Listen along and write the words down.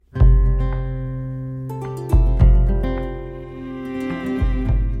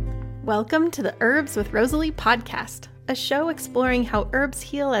Welcome to the Herbs with Rosalie podcast, a show exploring how herbs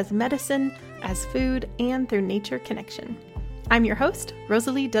heal as medicine, as food, and through nature connection. I'm your host,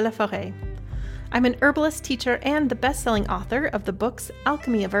 Rosalie de la Forêt. I'm an herbalist teacher and the best-selling author of the books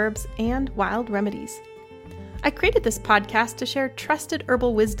Alchemy of Herbs and Wild Remedies. I created this podcast to share trusted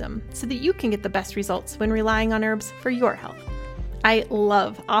herbal wisdom so that you can get the best results when relying on herbs for your health. I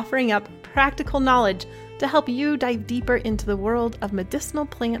love offering up practical knowledge to help you dive deeper into the world of medicinal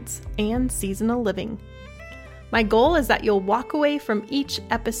plants and seasonal living. My goal is that you'll walk away from each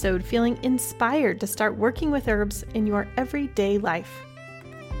episode feeling inspired to start working with herbs in your everyday life.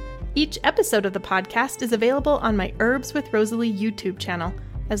 Each episode of the podcast is available on my Herbs with Rosalie YouTube channel,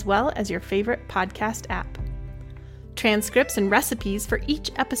 as well as your favorite podcast app. Transcripts and recipes for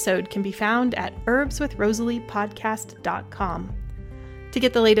each episode can be found at herbswithrosaliepodcast.com. To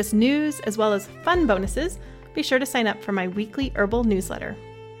get the latest news as well as fun bonuses, be sure to sign up for my weekly herbal newsletter.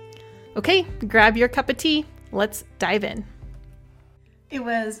 Okay, grab your cup of tea. Let's dive in. It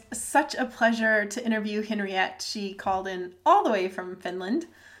was such a pleasure to interview Henriette. She called in all the way from Finland,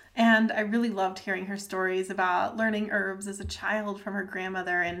 and I really loved hearing her stories about learning herbs as a child from her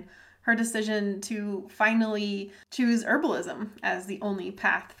grandmother and her decision to finally choose herbalism as the only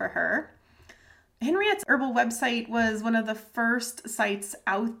path for her. Henriette's herbal website was one of the first sites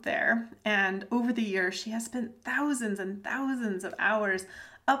out there, and over the years she has spent thousands and thousands of hours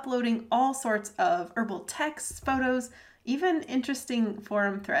uploading all sorts of herbal texts, photos, even interesting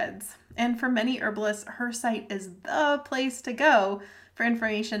forum threads. And for many herbalists, her site is the place to go for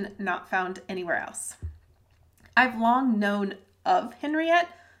information not found anywhere else. I've long known of Henriette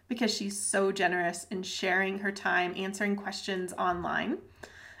because she's so generous in sharing her time answering questions online.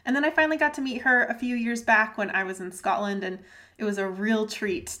 And then I finally got to meet her a few years back when I was in Scotland, and it was a real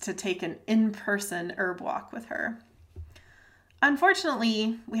treat to take an in-person herb walk with her.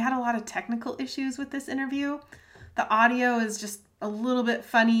 Unfortunately, we had a lot of technical issues with this interview. The audio is just a little bit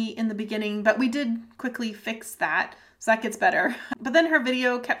funny in the beginning, but we did quickly fix that, so that gets better. But then her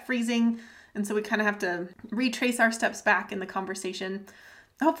video kept freezing, and so we kind of have to retrace our steps back in the conversation.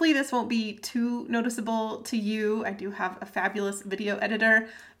 Hopefully this won't be too noticeable to you. I do have a fabulous video editor,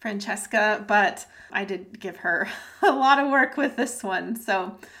 Francesca, but I did give her a lot of work with this one.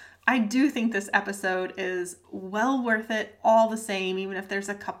 So I do think this episode is well worth it all the same, even if there's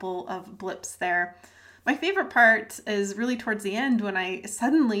a couple of blips there. My favorite part is really towards the end when I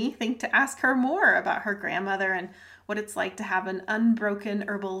suddenly think to ask her more about her grandmother and what it's like to have an unbroken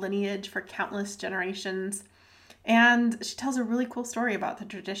herbal lineage for countless generations. And she tells a really cool story about the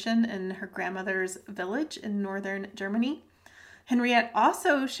tradition in her grandmother's village in northern Germany. Henriette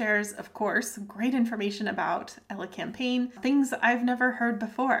also shares, of course, great information about elecampane, things I've never heard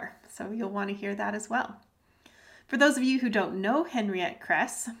before, so you'll want to hear that as well. For those of you who don't know Henriette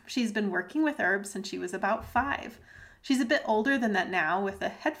Kress, she's been working with herbs since she was about 5. She's a bit older than that now, with a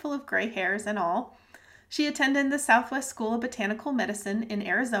head full of gray hairs and all. She attended the Southwest School of Botanical Medicine in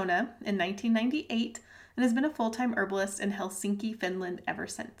Arizona in 1998, and has been a full-time herbalist in Helsinki, Finland ever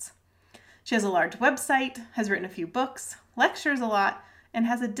since. She has a large website, has written a few books, lectures a lot, and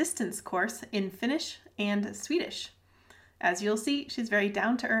has a distance course in Finnish and Swedish. As you'll see, she's very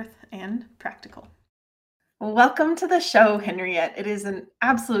down-to-earth and practical. Welcome to the show, Henriette. It is an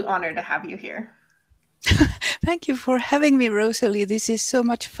absolute honor to have you here. Thank you for having me, Rosalie. This is so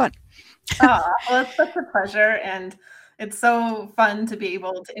much fun. Well, it's such a pleasure, and it's so fun to be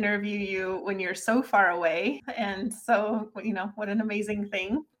able to interview you when you're so far away. And so, what an amazing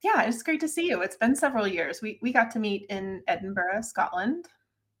thing. Yeah, it's great to see you. It's been several years. We got to meet in Edinburgh, Scotland,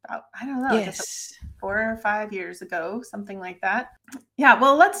 about, I don't know, Yes. 4 or 5 years ago, something like that. Yeah,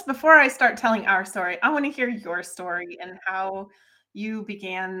 well, before I start telling our story, I want to hear your story and how you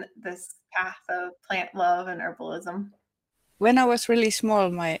began this path of plant love and herbalism. When I was really small,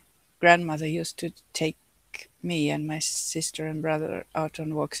 my grandmother used to take me and my sister and brother out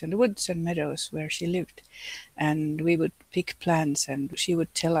on walks in the woods and meadows where she lived, and we would pick plants and she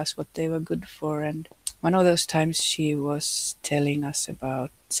would tell us what they were good for. And one of those times she was telling us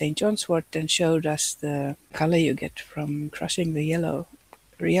about St. John's wort and showed us the color you get from crushing the yellow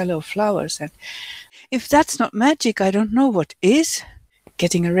flowers. And if that's not magic, I don't know what is.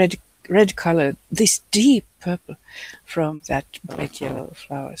 Getting a red color, this deep purple from that bright yellow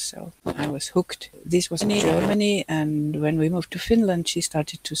flower. So I was hooked. This was in Germany, and when we moved to Finland, she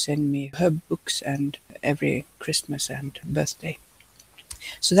started to send me her books and every Christmas and birthday.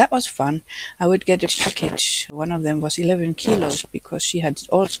 So that was fun. I would get a package. One of them was 11 kilos because she had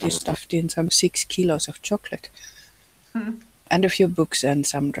all this stuffed in some 6 kilos of chocolate. And a few books and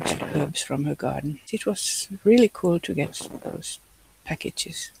some dried herbs from her garden. It was really cool to get those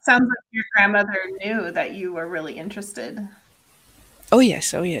packages. Sounds like your grandmother knew that you were really interested. Oh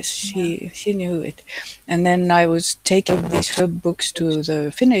yes, she knew it. And then I was taking these herb books to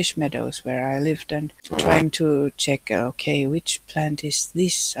the Finnish meadows where I lived and trying to check, okay, which plant is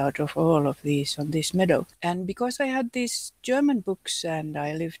this out of all of these on this meadow. And because I had these German books and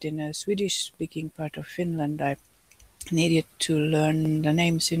I lived in a Swedish-speaking part of Finland, I needed to learn the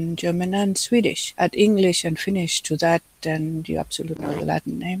names in German and Swedish. Add English and Finnish to that, and you absolutely know the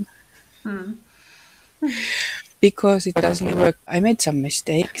Latin name. Because it doesn't work. I made some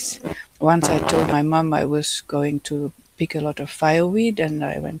mistakes. Once I told my mom I was going to pick a lot of fireweed, and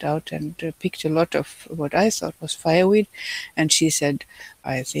I went out and picked a lot of what I thought was fireweed, and she said,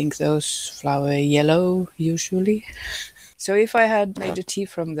 I think those flower yellow usually. So if I had made a tea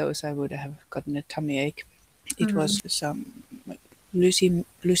from those, I would have gotten a tummy ache. It was some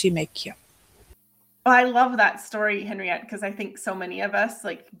Lysimachia. Well, I love that story, Henriette, because I think so many of us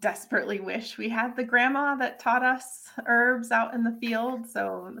like desperately wish we had the grandma that taught us herbs out in the field.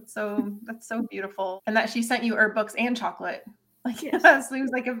 So that's so beautiful, and that she sent you herb books and chocolate. Like Yes. that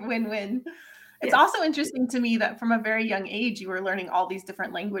seems like a win-win. It's Yes. also interesting to me that from a very young age you were learning all these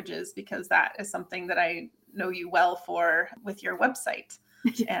different languages, because that is something that I know you well for with your website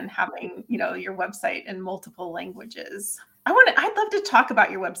and having, your website in multiple languages. I'd love to talk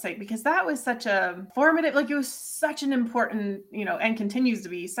about your website, because that was such a formative, like it was such an important, and continues to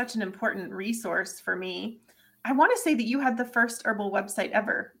be such an important resource for me. I want to say that you had the first herbal website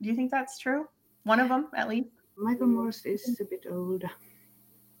ever. Do you think that's true? One of them, at least? Michael Morse is a bit older.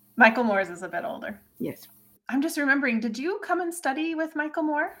 Michael Moores is a bit older. Yes. I'm just remembering, did you come and study with Michael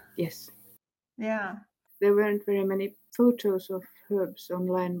Moore? Yes. Yeah. There weren't very many photos of herbs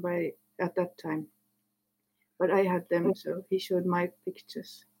online at that time. But I had them, so he showed my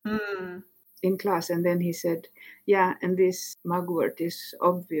pictures in class, and then he said, yeah, and this mugwort is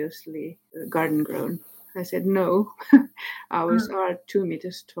obviously garden grown. I said, no, ours are 2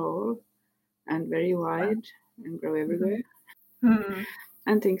 meters tall and very wide and grow everywhere.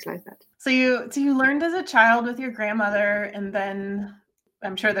 And things like that. So you learned as a child with your grandmother, and then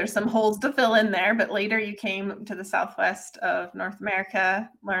I'm sure there's some holes to fill in there, but later you came to the southwest of North America,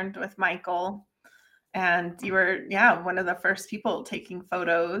 learned with Michael, and you were, one of the first people taking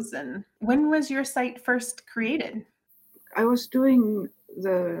photos. And when was your site first created? I was doing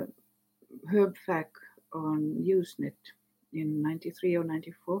the herb fac on Usenet in 93 or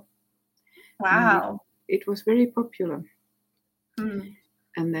 94. Wow. It was very popular.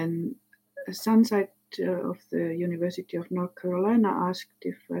 And then Sunset of the University of North Carolina asked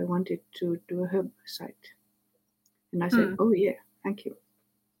if I wanted to do a herb site. And I said, oh yeah, thank you.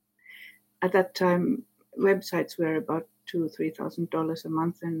 At that time, websites were about $2,000-$3,000 a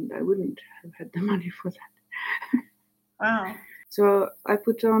month, and I wouldn't have had the money for that. Wow. So I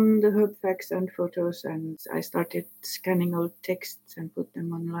put on the herb facts and photos, and I started scanning old texts and put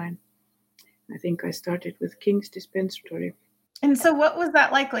them online. I think I started with King's Dispensatory. And so what was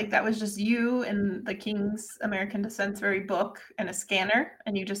that like? Like that was just you and the King's American Dispensary book and a scanner,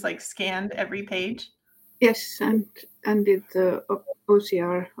 and you just like scanned every page? Yes, and did the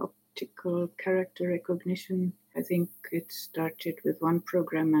OCR, optical character recognition. I think it started with one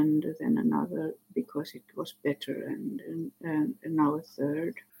program and then another because it was better, and now a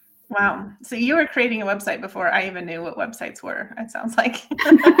third. Wow. So you were creating a website before I even knew what websites were, it sounds like.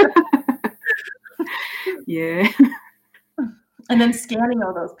 Yeah. And then scanning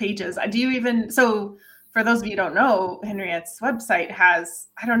all those pages. So for those of you who don't know, Henriette's website has,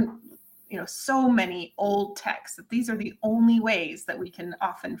 so many old texts that these are the only ways that we can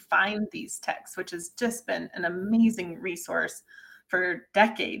often find these texts, which has just been an amazing resource for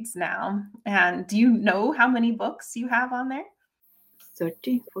decades now. And do you know how many books you have on there?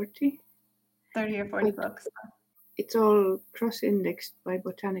 30, 40. 30 or 40 books. It's all cross-indexed by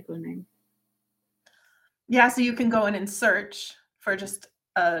botanical name. Yeah, so you can go in and search for just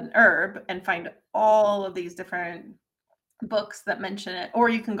an herb and find all of these different books that mention it, or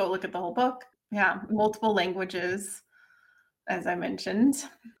you can go look at the whole book. Yeah, multiple languages, as I mentioned.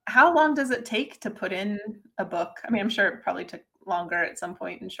 How long does it take to put in a book? I mean, I'm sure it probably took longer at some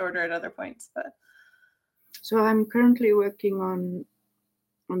point and shorter at other points, but. So I'm currently working on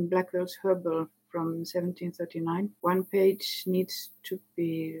Blackwell's Herbal from 1739. One page needs to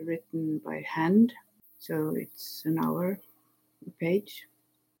be written by hand, so it's an hour a page.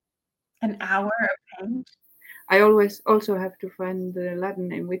 An hour a page? I always also have to find the Latin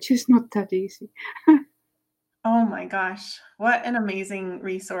name, which is not that easy. Oh my gosh, what an amazing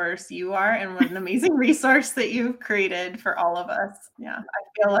resource you are, and what an amazing resource that you've created for all of us. Yeah, I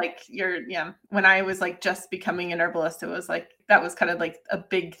feel like yeah, when I was like just becoming an herbalist, it was like that was kind of like a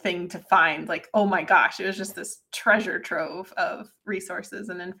big thing to find. Like, oh my gosh, it was just this treasure trove of resources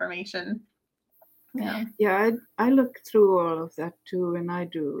and information. Yeah. Yeah, I look through all of that too, and I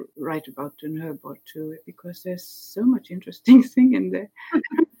do write about an herbal too, because there's so much interesting thing in there.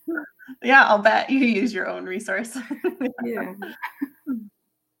 Yeah, I'll bet you use your own resource. Yeah.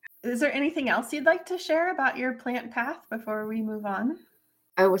 Is there anything else you'd like to share about your plant path before we move on?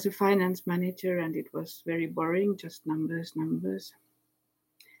 I was a finance manager and it was very boring, just numbers.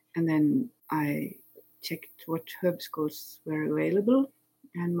 And then I checked what herb schools were available,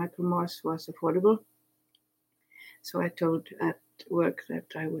 and Micromorse was affordable. So I told at work that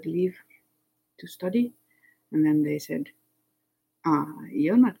I would leave to study. And then they said,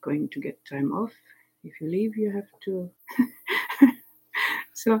 you're not going to get time off. If you leave, you have to.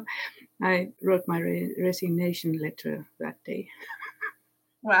 So I wrote my resignation letter that day.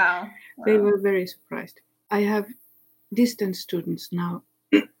 Wow. They were very surprised. I have distance students now.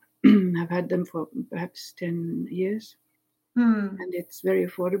 I've had them for perhaps 10 years. And it's very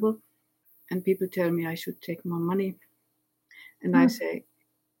affordable. And people tell me I should take more money. And I say,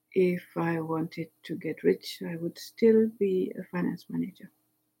 if I wanted to get rich, I would still be a finance manager.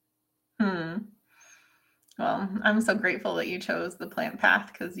 Well, I'm so grateful that you chose the plant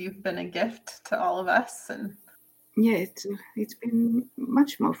path, because you've been a gift to all of us. And yeah, it's been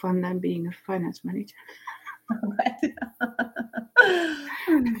much more fun than being a finance manager.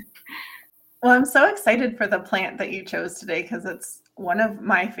 Well, I'm so excited for the plant that you chose today, because it's one of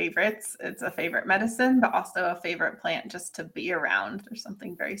my favorites. It's a favorite medicine, but also a favorite plant just to be around. There's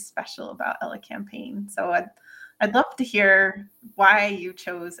something very special about elecampane. So I'd love to hear why you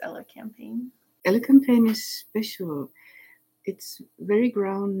chose elecampane. Elecampane is special. It's very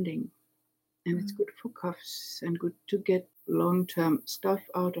grounding, and it's good for coughs and good to get long-term stuff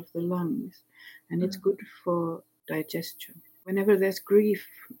out of the lungs, and it's good for digestion. Whenever there's grief,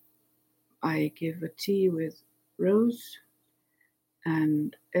 I give a tea with rose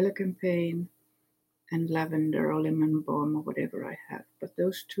and elecampane and lavender or lemon balm or whatever I have. But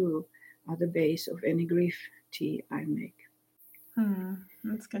those two are the base of any grief tea I make.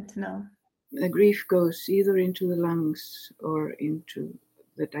 That's good to know. The grief goes either into the lungs or into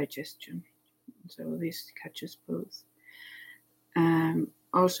the digestion. So this catches both.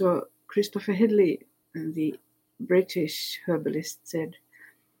 Also, Christopher Hedley, the British herbalist, said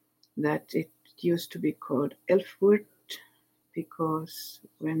that it used to be called elfwort because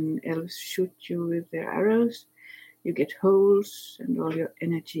when elves shoot you with their arrows, you get holes and all your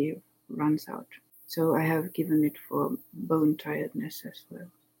energy runs out. So I have given it for bone tiredness as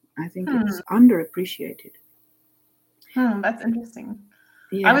well. I think it's underappreciated. That's interesting.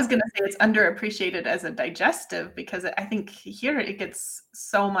 Yeah. I was going to say it's underappreciated as a digestive, because I think here it gets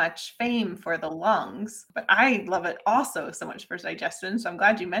so much fame for the lungs, but I love it also so much for digestion. So I'm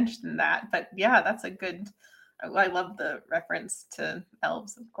glad you mentioned that. But yeah, that's a good, I love the reference to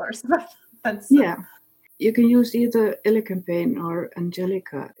elves, of course. Yeah. You can use either elecampane or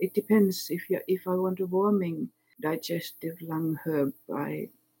angelica. It depends. If I want a warming digestive lung herb, I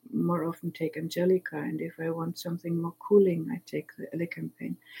more often take angelica, and if I want something more cooling, I take the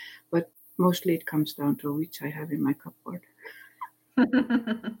elecampane. But mostly it comes down to which I have in my cupboard.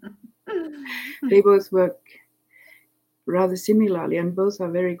 They both work rather similarly, and both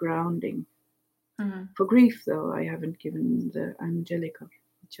are very grounding. For grief, though, I haven't given the angelica,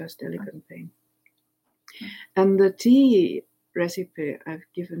 just elecampane. And the tea recipe I've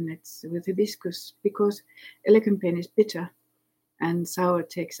given it with hibiscus, because elecampane is bitter and sour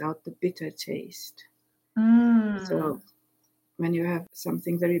takes out the bitter taste. So when you have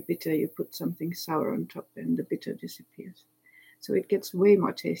something very bitter, you put something sour on top and the bitter disappears. So it gets way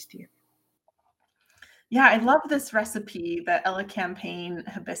more tastier. Yeah, I love this recipe, the elecampane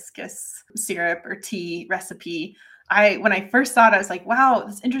hibiscus syrup or tea recipe. When I first saw it, I was like, wow,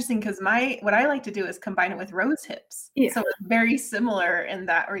 that's interesting, because what I like to do is combine it with rose hips. Yeah. So it's very similar in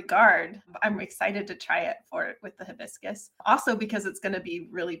that regard. I'm excited to try it with the hibiscus. Also because it's going to be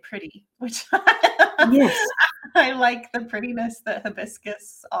really pretty, which yes. I like the prettiness that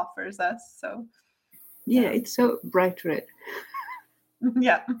hibiscus offers us. So yeah, it's so bright red.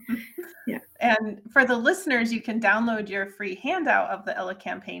 Yeah. And for the listeners, you can download your free handout of the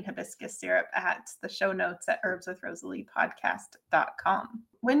elecampane hibiscus syrup at the show notes at herbswithrosaliepodcast.com.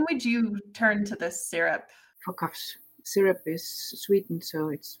 When would you turn to this syrup? For coughs. Syrup is sweetened, so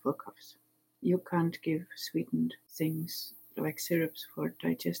it's for coughs. You can't give sweetened things like syrups for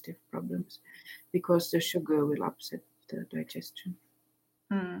digestive problems, because the sugar will upset the digestion.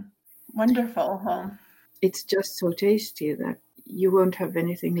 Wonderful. Well, it's just so tasty that you won't have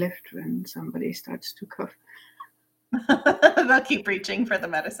anything left when somebody starts to cough. They'll keep reaching for the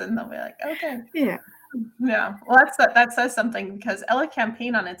medicine. They'll be like, okay. Yeah. Yeah. Well, that says something, because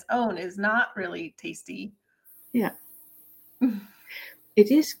elecampane on its own is not really tasty. Yeah.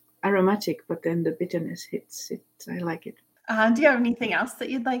 It is aromatic, but then the bitterness hits it. I like it. Do you have anything else that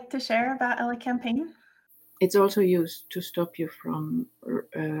you'd like to share about elecampane? It's also used to stop you from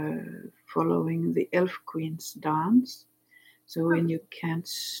following the elf queen's dance. So when you can't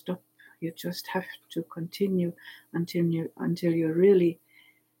stop, you just have to continue until you really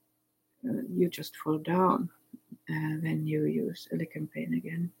you just fall down. Then you use elecampane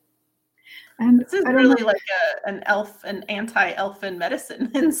again. And this is really like an anti-elfin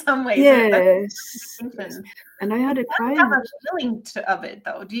medicine in some ways. Yes. And I had a client. Have a feeling of it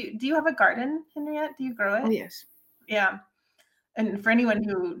though. Do you have a garden, Henriette? Do you grow it? Oh yes. Yeah. And for anyone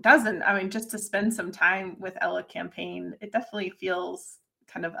who doesn't, I mean, just to spend some time with elecampane, it definitely feels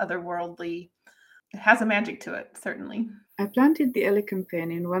kind of otherworldly. It has a magic to it, certainly. I planted the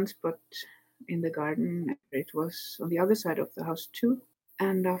elecampane in one spot in the garden. It was on the other side of the house too.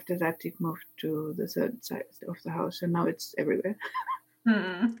 And after that, it moved to the third side of the house, and now it's everywhere.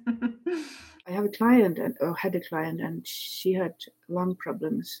 I have a client, had a client, and she had lung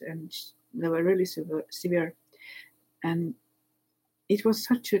problems, and they were really severe. And it was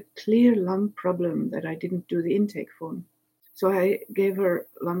such a clear lung problem that I didn't do the intake form. So I gave her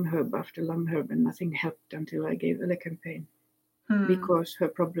lung herb after lung herb, and nothing helped until I gave elecampane, because her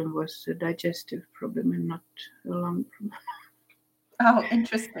problem was a digestive problem and not a lung problem. Oh,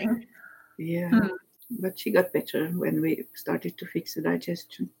 interesting. Yeah, but she got better when we started to fix the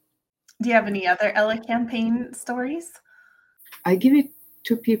digestion. Do you have any other elecampane stories? I give it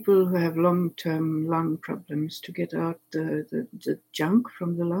to people who have long-term lung problems to get out the junk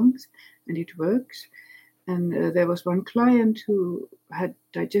from the lungs, and it works. And there was one client who had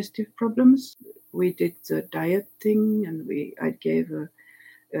digestive problems. We did the diet thing, and I gave a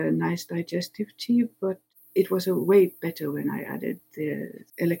nice digestive tea, but it was a way better when I added the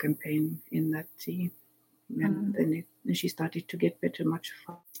elecampane in that tea. And then she started to get better much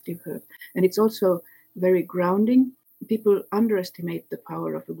faster. And it's also very grounding. People underestimate the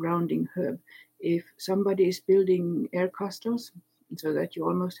power of a grounding herb. If somebody is building air castles, so that you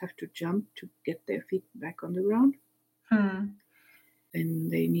almost have to jump to get their feet back on the ground, then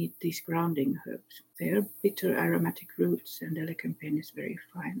they need these grounding herbs. They are bitter aromatic roots, and elecampane is very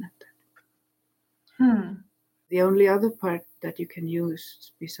fine at that. The only other part that you can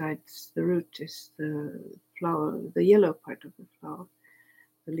use besides the root is the flower, the yellow part of the flower.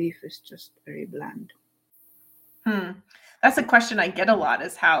 The leaf is just very bland. That's a question I get a lot,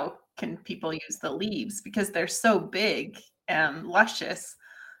 is how can people use the leaves, because they're so big and luscious.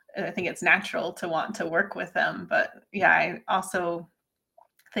 And I think it's natural to want to work with them. But yeah, I also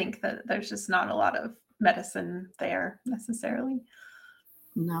think that there's just not a lot of medicine there necessarily.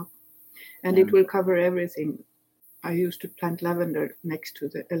 No. And it will cover everything. I used to plant lavender next to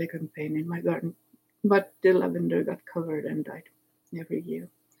the elecampane in my garden, but the lavender got covered and died every year.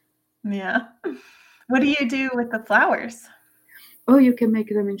 Yeah. What do you do with the flowers? Oh, you can make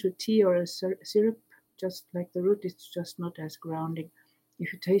them into tea or a syrup, just like the root. It's just not as grounding.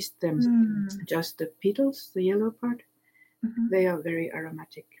 If you taste them, just the petals, the yellow part, they are very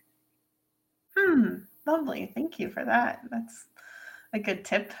aromatic. Lovely. Thank you for that. That's a good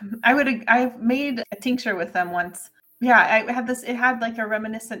tip. I've made a tincture with them once. Yeah, I had this. It had like a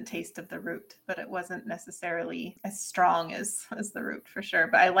reminiscent taste of the root, but it wasn't necessarily as strong as the root for sure.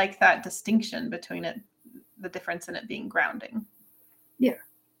 But I like that distinction between it, the difference in it being grounding. Yeah.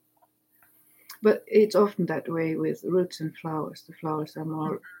 But it's often that way with roots and flowers. The flowers are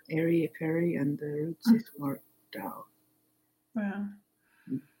more airy-fairy, and the roots is more down. Wow.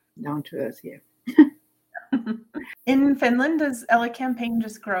 Down to earth, yeah. In Finland, does elecampane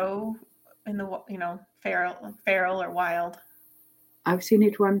just grow in the feral or wild? I've seen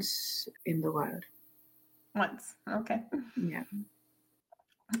it once in the wild. Once, okay. Yeah.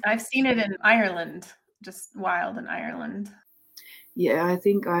 I've seen it in Ireland, just wild in Ireland. Yeah, I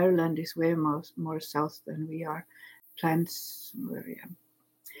think Ireland is way more south than we are. Plants,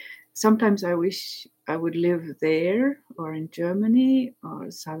 sometimes I wish I would live there or in Germany or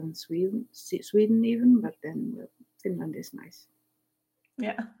southern Sweden even, but then Finland is nice.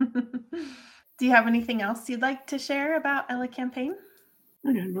 Yeah. Do you have anything else you'd like to share about elecampane?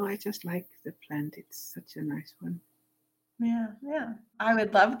 I don't know. I just like the plant. It's such a nice one. Yeah. I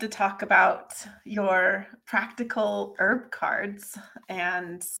would love to talk about your practical herb cards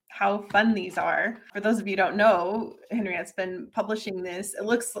and how fun these are. For those of you who don't know, Henriette's been publishing this. It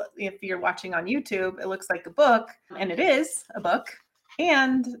looks, if you're watching on YouTube, it looks like a book, and it is a book.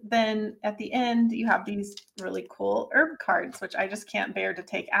 And then at the end, you have these really cool herb cards, which I just can't bear to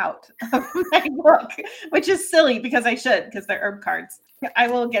take out of my book, which is silly because I should, because they're herb cards. I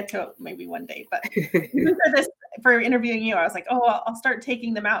will get to it maybe one day, but for interviewing you, I was like, oh, I'll start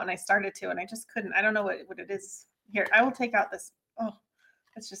taking them out. And I started to, and I just couldn't. I don't know what it is. Here, I will take out this. Oh,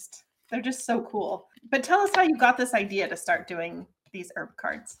 they're just so cool. But tell us how you got this idea to start doing these herb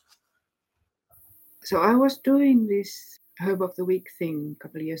cards. So I was doing this Herb of the Week thing a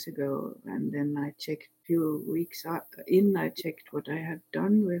couple of years ago, and then I checked a few weeks in, I checked what I had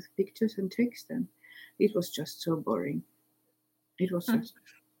done with pictures and text, and it was just so boring. It was just,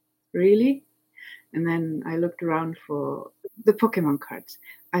 really? And then I looked around for the Pokemon cards.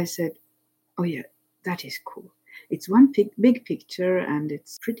 I said, oh yeah, that is cool. It's one big picture, and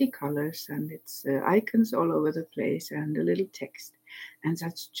it's pretty colors, and it's icons all over the place, and a little text. And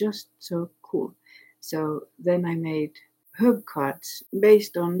that's just so cool. So then I made herb cards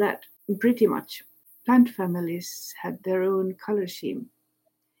based on that, pretty much. Plant families had their own color scheme.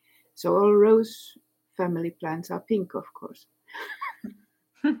 So all rose family plants are pink, of course.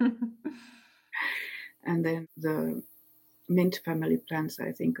 And then the mint family plants,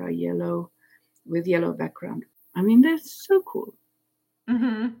 I think, are yellow with yellow background. I mean, that's so cool.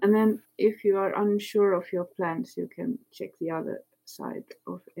 Mm-hmm. And then if you are unsure of your plants, you can check the other side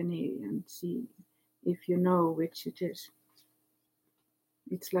of any and see if you know which it is.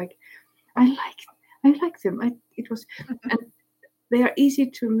 It's like, I like them. And they are easy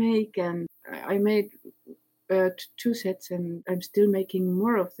to make, and I made 2 sets, and I'm still making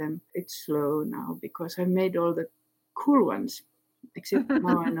more of them. It's slow now because I made all the cool ones, except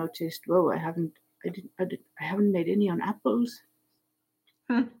now I noticed, whoa, I haven't made any on apples.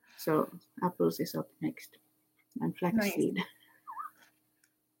 So apples is up next, and flaxseed. Nice.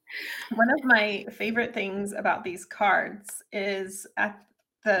 One of my favorite things about these cards is at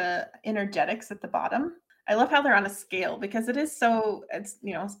the energetics at the bottom. I love how they're on a scale because it's,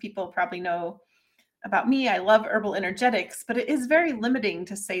 as people probably know about me, I love herbal energetics, but it is very limiting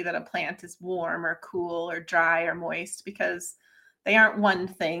to say that a plant is warm or cool or dry or moist because they aren't one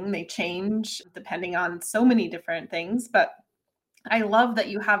thing. They change depending on so many different things. But I love that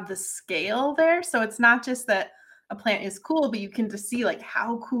you have the scale there. So it's not just that a plant is cool, but you can just see like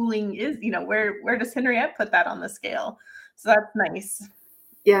how cooling is, where does Henriette put that on the scale? So that's nice.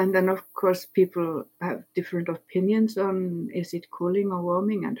 Yeah, and then of course people have different opinions on is it cooling or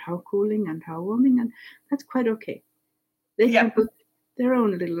warming, and how cooling and how warming, and that's quite okay. They can put their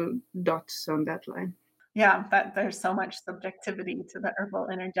own little dots on that line. Yeah, there's so much subjectivity to the herbal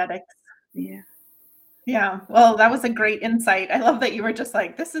energetics. Yeah. Yeah, well, that was a great insight. I love that you were just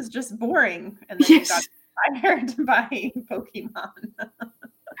like, this is just boring, and then you got inspired by Pokemon.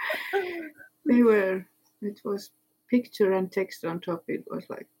 It was picture and text on top. It was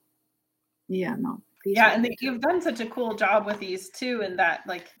like, yeah, no. Yeah, and you've done such a cool job with these too, in that,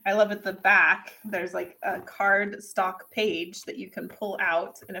 like, I love at the back, there's like a card stock page that you can pull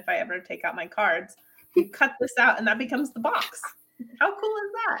out, and if I ever take out my cards, you cut this out and that becomes the box. How cool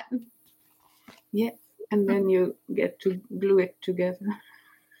is that? Yeah, and then you get to glue it together.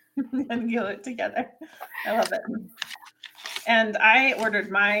 And glue it together. I love it. And I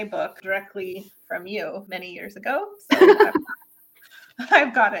ordered my book directly from you many years ago, so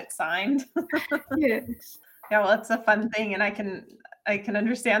I've got it signed. Yes. Yeah, well, it's a fun thing, and I can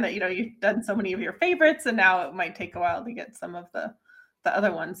understand that you've done so many of your favorites, and now it might take a while to get some of the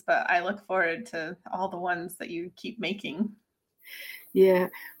other ones, but I look forward to all the ones that you keep making. Yeah,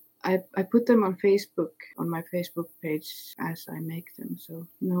 I put them on Facebook, on my Facebook page as I make them, so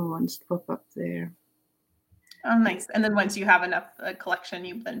no ones pop up there. Oh, nice. And then once you have enough collection,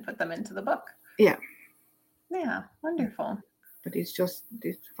 you then put them into the book. Yeah. Yeah, wonderful. But it's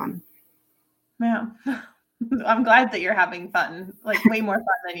fun. Yeah. I'm glad that you're having fun, like way more fun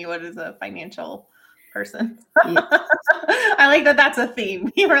than you would as a financial person. Yes. I like that that's a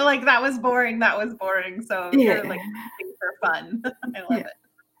theme. You were like, that was boring. So you're like looking for fun. I love it.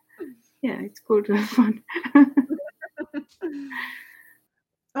 Yeah, it's cool to have fun.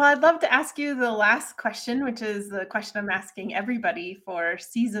 Well, I'd love to ask you the last question, which is the question I'm asking everybody for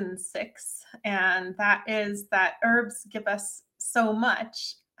season 6. And that is that herbs give us so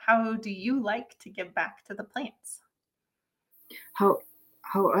much. How do you like to give back to the plants? How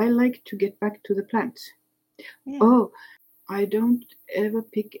I like to get back to the plants? Yeah. Oh, I don't ever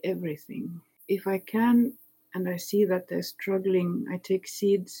pick everything. If I can and I see that they're struggling, I take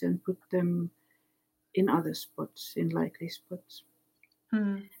seeds and put them in other spots, in likely spots.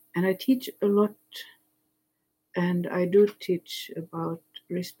 And I teach a lot, and I do teach about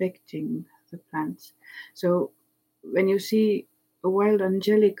respecting the plants. So when you see a wild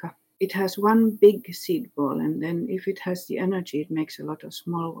angelica, it has one big seed ball, and then if it has the energy, it makes a lot of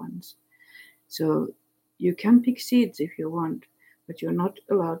small ones. So you can pick seeds if you want, but you're not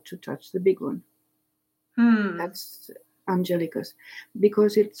allowed to touch the big one. That's angelicas,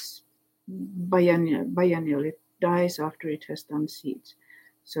 because it's biennial. It dies after it has done seeds.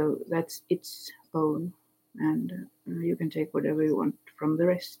 So that's its own, and you can take whatever you want from the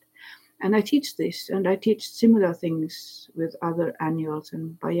rest. And I teach this, and I teach similar things with other annuals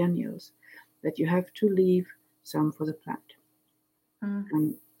and biennials, that you have to leave some for the plant.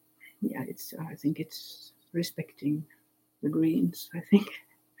 And yeah, I think it's respecting the greens, I think.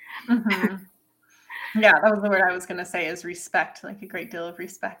 Yeah, that was the word I was going to say, is respect, like a great deal of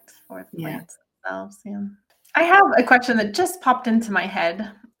respect for the plants themselves. Yeah. I have a question that just popped into my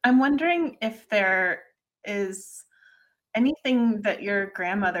head. I'm wondering if there is anything that your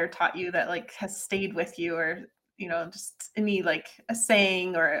grandmother taught you that like has stayed with you, or, you know, just any like a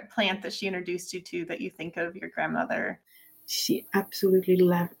saying or a plant that she introduced you to that you think of your grandmother. She absolutely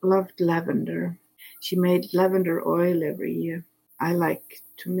loved lavender. She made lavender oil every year. I like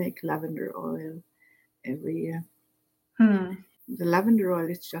to make lavender oil every year. The lavender oil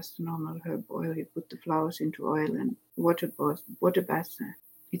is just a normal herb oil. You put the flowers into oil and water bath.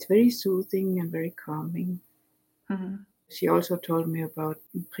 It's very soothing and very calming. She also told me about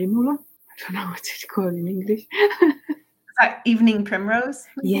primula. I don't know what it's called in English. Is that evening primrose?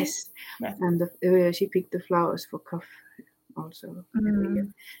 Yes. And she picked the flowers for cough also every year.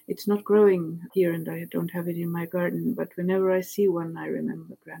 It's not growing here, and I don't have it in my garden, but whenever I see one, I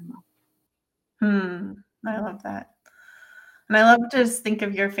remember Grandma. I love that. And I love to just think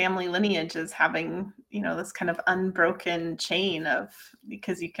of your family lineage as having, you know, this kind of unbroken chain of,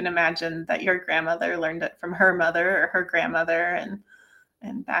 because you can imagine that your grandmother learned it from her mother or her grandmother,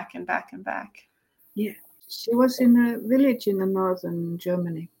 and back and back and back. Yeah. She was in a village in the northern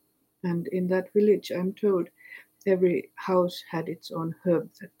Germany. And in that village, I'm told, every house had its own herb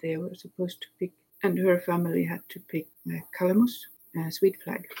that they were supposed to pick. And her family had to pick calamus, sweet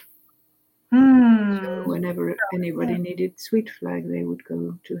flag. So whenever anybody needed sweet flag, they would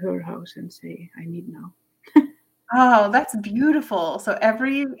go to her house and say, I need now. Oh, that's beautiful. So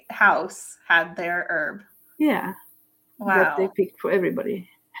every house had their herb. Yeah. Wow. That they picked for everybody.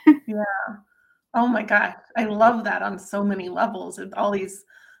 Yeah. Oh my God. I love that on so many levels. And all these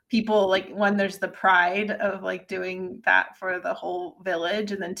people, like, one, there's the pride of like doing that for the whole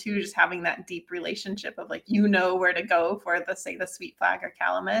village. And then two, just having that deep relationship of like, you know, where to go for the, say, the sweet flag or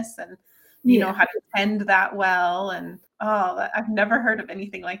calamus, and you know how to tend that well. And I've never heard of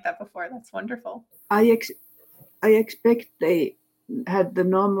anything like that before. That's wonderful. I expect they had the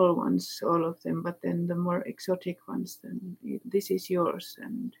normal ones, all of them, but then the more exotic ones, then this is yours.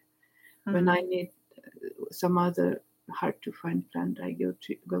 And when I need some other hard to find plant, I go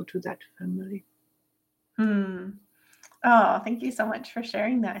to that family. Oh, thank you so much for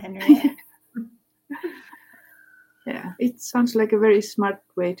sharing that, Henriette. Yeah, it sounds like a very smart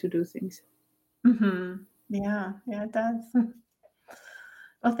way to do things. Yeah, it does.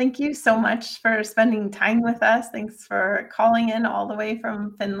 Well, thank you so much for spending time with us. Thanks for calling in all the way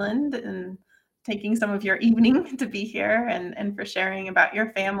from Finland and taking some of your evening to be here, and for sharing about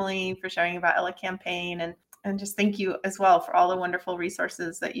your family, for sharing about Elecampane, and just thank you as well for all the wonderful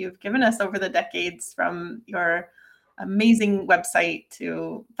resources that you've given us over the decades, from your amazing website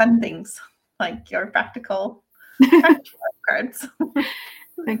to fun things like your practical cards.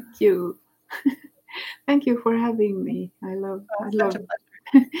 Thank you. Thank you for having me. I love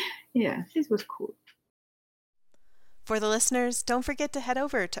it. Yeah, this was cool. For the listeners, don't forget to head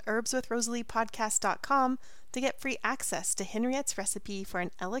over to herbswithrosaliepodcast.com to get free access to Henriette's recipe for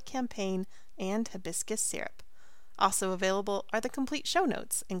an Elecampane and hibiscus syrup. Also available are the complete show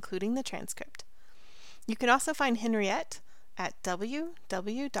notes, including the transcript. You can also find Henriette at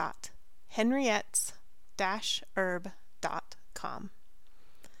www.henriettes-herb.com.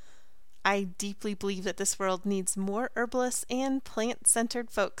 I deeply believe that this world needs more herbalists and plant-centered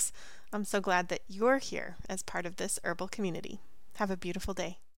folks. I'm so glad that you're here as part of this herbal community. Have a beautiful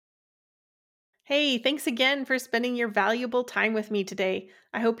day. Hey, thanks again for spending your valuable time with me today.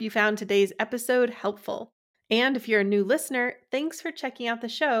 I hope you found today's episode helpful. And if you're a new listener, thanks for checking out the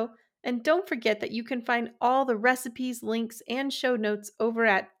show. And don't forget that you can find all the recipes, links, and show notes over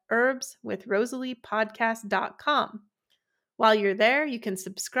at herbswithrosaliepodcast.com. While you're there, you can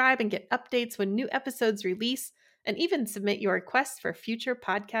subscribe and get updates when new episodes release, and even submit your requests for future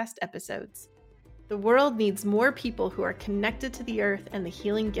podcast episodes. The world needs more people who are connected to the earth and the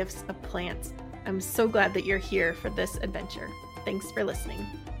healing gifts of plants. I'm so glad that you're here for this adventure. Thanks for listening.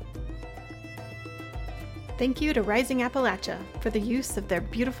 Thank you to Rising Appalachia for the use of their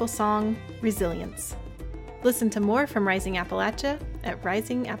beautiful song, Resilience. Listen to more from Rising Appalachia at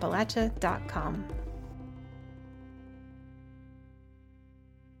risingappalachia.com.